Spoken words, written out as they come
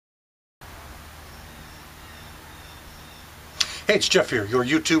Hey, it's Jeff here, your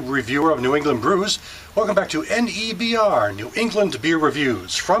YouTube reviewer of New England brews. Welcome back to NEBR, New England Beer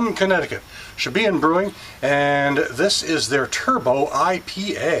Reviews, from Connecticut, Shebeen Brewing, and this is their Turbo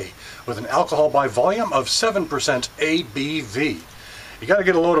IPA with an alcohol by volume of 7% ABV. You got to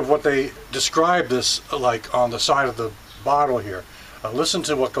get a load of what they describe this like on the side of the bottle here. Listen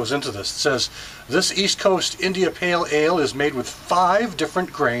to what goes into this. It says, this East Coast India Pale Ale is made with 5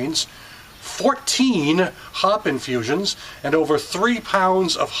 different grains, 14 hop infusions, and over 3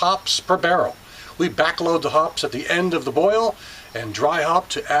 pounds of hops per barrel. We backload the hops at the end of the boil and dry hop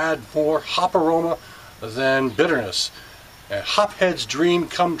to add more hop aroma than bitterness. Hophead's dream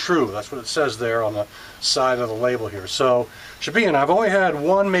come true. That's what it says there on the side of the label here. So, Shebeen, I've only had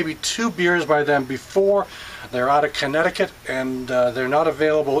 1, maybe 2 beers by them before. They're out of Connecticut, and they're not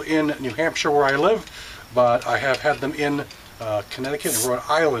available in New Hampshire where I live, but I have had them in Connecticut and Rhode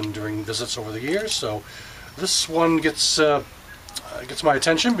Island during visits over the years. So this one gets my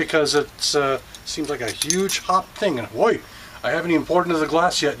attention because it seems like a huge hop thing, and boy, I haven't even poured into the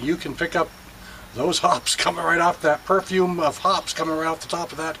glass yet. You can pick up those hops coming right off, that perfume of hops coming right off the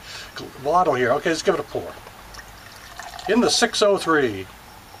top of that bottle here. Okay, let's give it a pour. In the 603.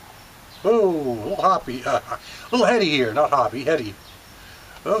 Whoa, a little hoppy, a little heady here, not hoppy, heady.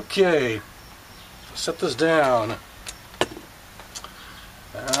 Okay, set this down.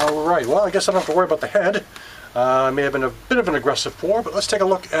 Alright, well, I guess I don't have to worry about the head. It may have been a bit of an aggressive pour, but let's take a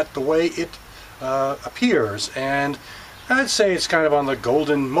look at the way it appears. And I'd say it's kind of on the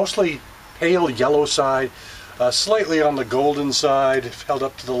golden, mostly pale yellow side, slightly on the golden side, if held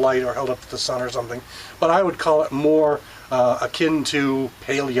up to the light or held up to the sun or something. But I would call it more akin to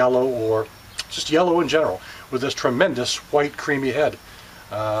pale yellow, or just yellow in general, with this tremendous white creamy head.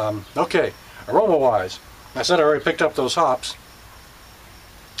 Okay, aroma-wise, I said I already picked up those hops.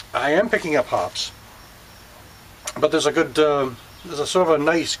 I am picking up hops, but there's a good, there's a sort of a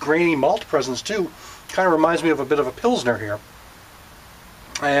nice grainy malt presence too. Kind of reminds me of a bit of a Pilsner here.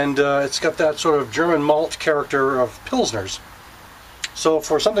 And it's got that sort of German malt character of Pilsners. So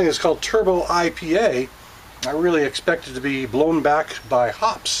for something that's called Turbo IPA, I really expect it to be blown back by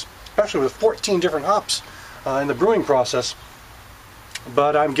hops, especially with 14 different hops in the brewing process.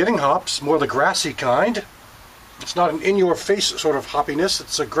 But I'm getting hops, more the grassy kind. It's not an in-your-face sort of hoppiness,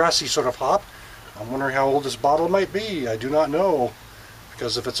 it's a grassy sort of hop. I'm wondering how old this bottle might be. I do not know,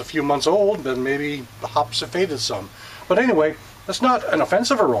 because if it's a few months old, then maybe the hops have faded some. But anyway, that's not an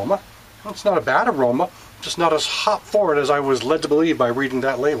offensive aroma. It's not a bad aroma, just not as hop forward as I was led to believe by reading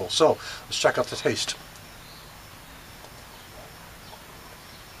that label. So, let's check out the taste.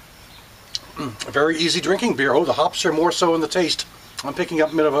 A very easy drinking beer. Oh, the hops are more so in the taste. I'm picking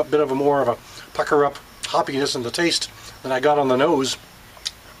up a bit of a more of a pucker-up hoppiness in the taste than I got on the nose.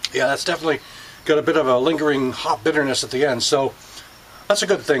 Yeah, that's definitely got a bit of a lingering hop bitterness at the end, so that's a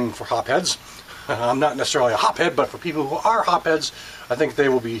good thing for hopheads. I'm not necessarily a hophead, but for people who are hopheads, I think they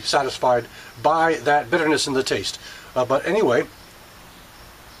will be satisfied by that bitterness in the taste. But anyway,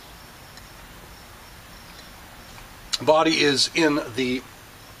 body is in the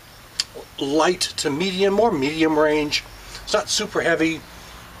light to medium or medium range. It's not super heavy,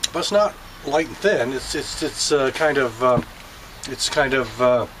 but it's not light and thin. It's kind of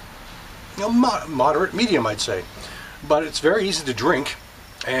you know, moderate medium, I'd say. But it's very easy to drink,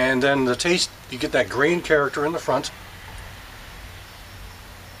 and then the taste, you get that grain character in the front.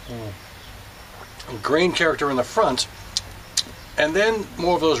 Grain character in the front, and then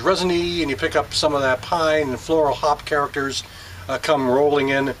more of those resiny, and you pick up some of that pine and floral hop characters come rolling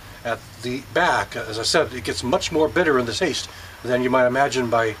in at the back. As I said, it gets much more bitter in the taste than you might imagine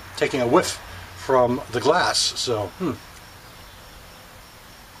by taking a whiff from the glass. So,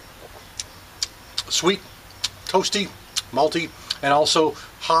 sweet, toasty, malty, and also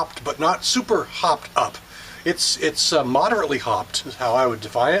hopped, but not super hopped up. It's moderately hopped, is how I would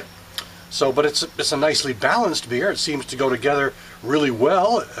define it. So, but it's a nicely balanced beer. It seems to go together really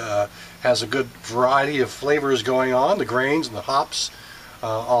well. Has a good variety of flavors going on. The grains and the hops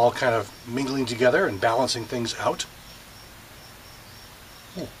all kind of mingling together and balancing things out.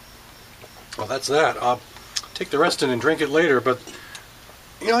 Well, that's that. I'll take the rest in and drink it later, but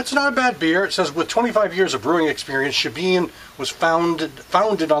you know, it's not a bad beer. It says, with 25 years of brewing experience, Shebeen was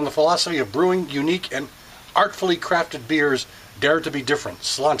founded on the philosophy of brewing unique and artfully crafted beers dare to be different.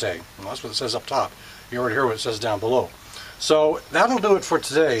 Slante. Well, that's what it says up top. You already heard what it says down below. So that'll do it for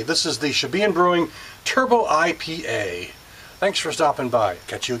today. This is the Shebeen Brewing Turbo IPA. Thanks for stopping by.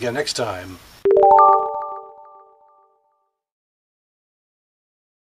 Catch you again next time.